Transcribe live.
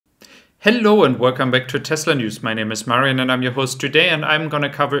Hello and welcome back to Tesla News. My name is Marian and I'm your host today, and I'm going to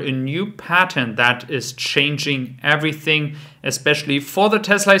cover a new patent that is changing everything, especially for the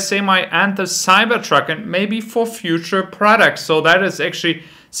Tesla Semi and the Cybertruck and maybe for future products. So that is actually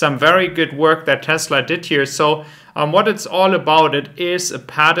some very good work that Tesla did here. So what it's all about, it is a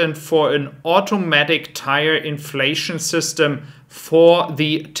patent for an automatic tire inflation system for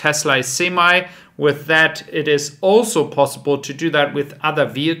the Tesla Semi. With that, it is also possible to do that with other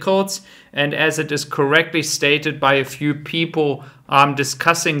vehicles. And as it is correctly stated by a few people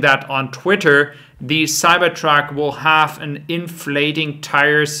discussing that on Twitter, the Cybertruck will have an inflating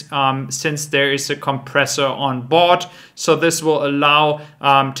tires since there is a compressor on board. So this will allow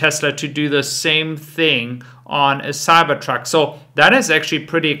Tesla to do the same thing on a Cybertruck. So that is actually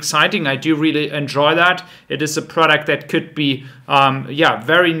pretty exciting. I do really enjoy that. It is a product that could be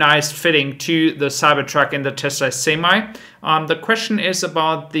very nice fitting to the Cybertruck and the Tesla Semi. The question is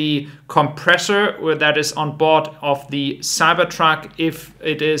about the compressor that is on board of the Cybertruck, if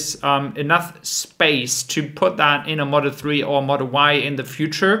it is enough space to put that in a Model 3 or Model Y in the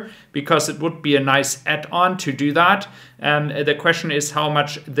future, because it would be a nice add-on to do that. The question is how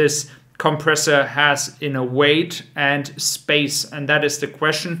much this compressor has in a weight and space, and that is the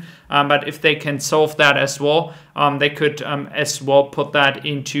question. But if they can solve that as well, they could as well put that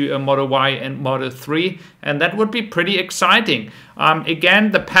into a Model Y and Model 3, and that would be pretty exciting. Again,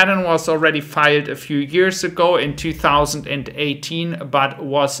 the patent was already filed a few years ago in 2018, but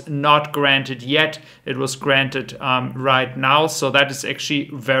was not granted yet. It was granted right now, so that is actually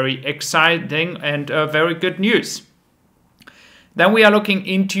very exciting and very good news. Then we are looking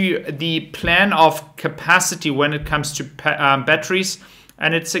into the plan of capacity when it comes to batteries.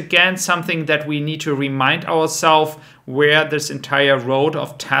 And it's again something that we need to remind ourselves where this entire road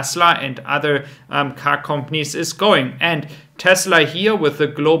of Tesla and other car companies is going. And Tesla here with the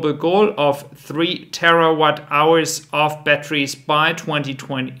global goal of 3 terawatt hours of batteries by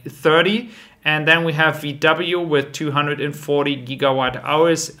 2030. And then we have VW with 240 gigawatt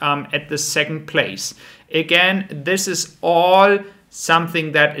hours at the second place. Again, this is all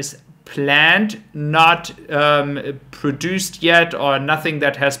something that is planned, not produced yet, or nothing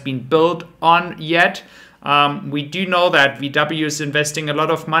that has been built on yet. We do know that VW is investing a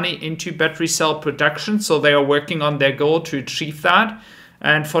lot of money into battery cell production, so they are working on their goal to achieve that.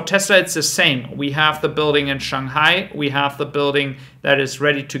 And for Tesla, it's the same. We have the building in Shanghai. We have the building that is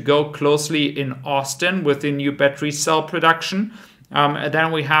ready to go closely in Austin with the new battery cell production. And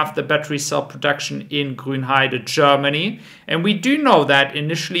then we have the battery cell production in Grünheide, Germany. And we do know that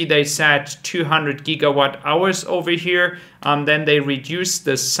initially they said 200 gigawatt hours over here. Then they reduced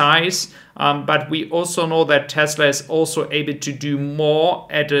the size. But we also know that Tesla is also able to do more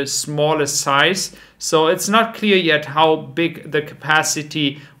at a smaller size. So it's not clear yet how big the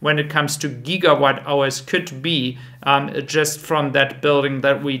capacity when it comes to gigawatt hours could be just from that building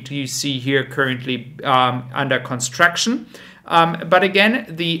that we do see here currently under construction. But again,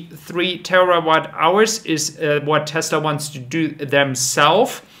 the 3 terawatt hours is what Tesla wants to do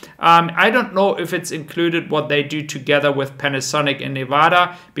themselves. I don't know if it's included what they do together with Panasonic in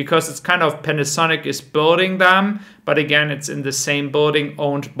Nevada, because it's kind of Panasonic is building them. But again, it's in the same building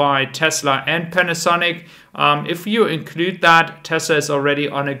owned by Tesla and Panasonic. If you include that, Tesla is already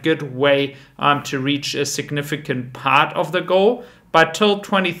on a good way to reach a significant part of the goal. But till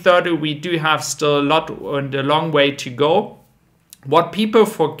 2030, we do have still a lot and a long way to go. What people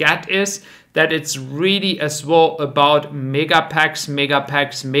forget is that it's really as well about megapacks,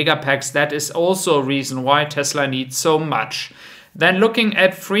 megapacks, megapacks. That is also a reason why Tesla needs so much. Then looking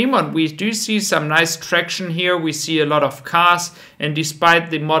at Fremont, we do see some nice traction here. We see a lot of cars, and despite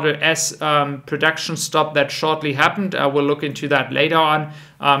the Model S production stop that shortly happened, I will look into that later on.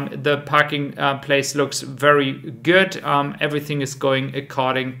 The parking place looks very good. Everything is going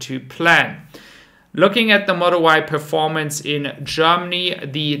according to plan. Looking at the Model Y performance in Germany,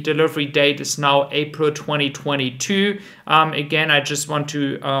 the delivery date is now April 2022. Again, I just want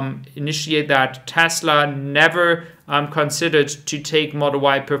to initiate that Tesla never considered to take Model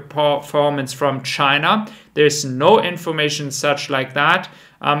Y performance from China. There's no information such like that.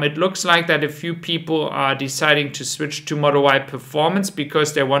 It looks like that a few people are deciding to switch to Model Y performance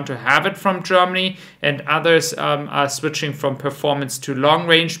because they want to have it from Germany, and others are switching from performance to long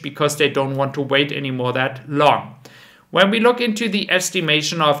range because they don't want to wait anymore that long. When we look into the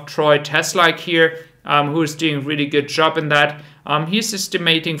estimation of Troy Tesla here, who is doing a really good job in that, he's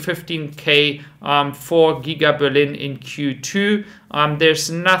estimating 15K for Giga Berlin in Q2. There's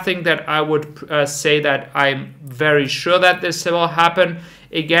nothing that I would say that I'm very sure that this will happen.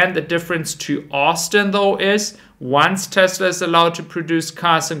 Again, the difference to Austin though is once Tesla is allowed to produce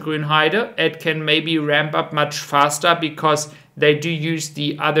cars in Grünheide, it can maybe ramp up much faster because they do use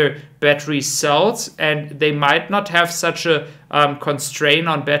the other battery cells, and they might not have such a constraint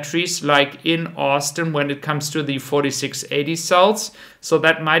on batteries like in Austin when it comes to the 4680 cells. So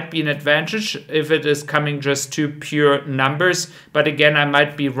that might be an advantage if it is coming just to pure numbers. But again, I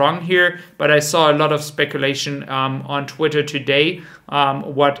might be wrong here, but I saw a lot of speculation on Twitter today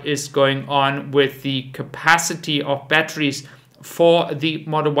what is going on with the capacity of batteries for the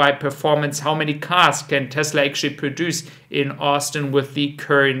Model Y performance. How many cars can Tesla actually produce in Austin with the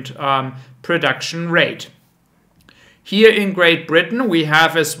current production rate? Here in Great Britain, we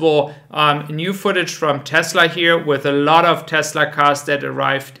have as well new footage from Tesla here with a lot of Tesla cars that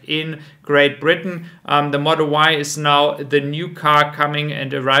arrived in Great Britain. The Model Y is now the new car coming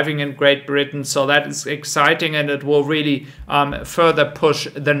and arriving in Great Britain, so that is exciting, and it will really further push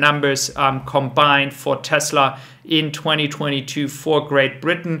the numbers combined for Tesla in 2022 for Great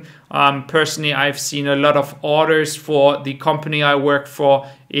Britain. Personally, I've seen a lot of orders for the company I work for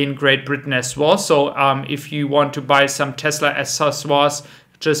in Great Britain as well. So if you want to buy some Tesla accessories,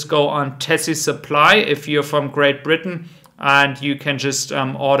 just go on Tessie Supply if you're from Great Britain, and you can just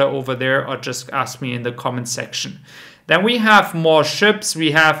order over there or just ask me in the comment section. Then we have more ships.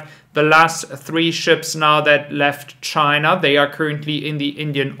 We have the last 3 ships now that left China. They are currently in the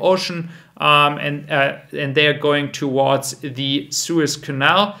Indian Ocean, and they are going towards the Suez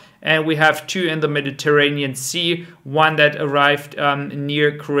Canal. And we have 2 in the Mediterranean Sea, one that arrived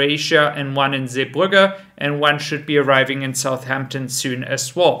near Croatia and one in Zeebrugge, and one should be arriving in Southampton soon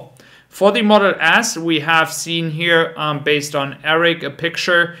as well. For the Model S, we have seen here, based on Eric, a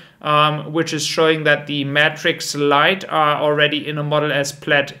picture which is showing that the Matrix Light are already in a Model S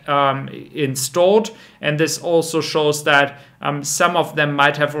Plaid installed. And this also shows that some of them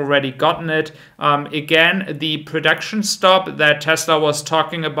might have already gotten it. Again, the production stop that Tesla was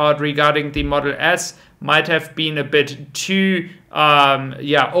talking about regarding the Model S might have been a bit too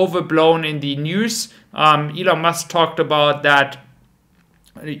overblown in the news. Elon Musk talked about that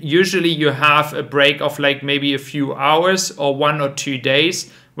usually you have a break of like maybe a few hours or 1 or 2 days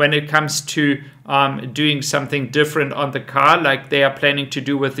when it comes to doing something different on the car, like they are planning to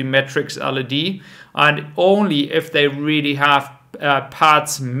do with the Matrix LED. And only if they really have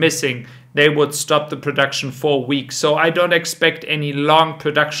parts missing, they would stop the production for weeks. So I don't expect any long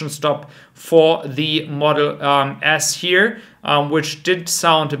production stop for the Model S here, which did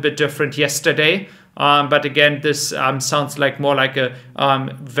sound a bit different yesterday. But again, this sounds like more like a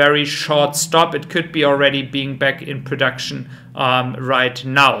very short stop. It could be already being back in production right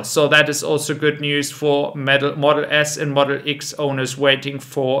now. So that is also good news for Model S and Model X owners waiting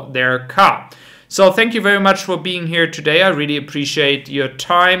for their car. So thank you very much for being here today. I really appreciate your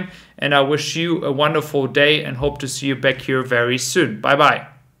time, and I wish you a wonderful day and hope to see you back here very soon. Bye bye.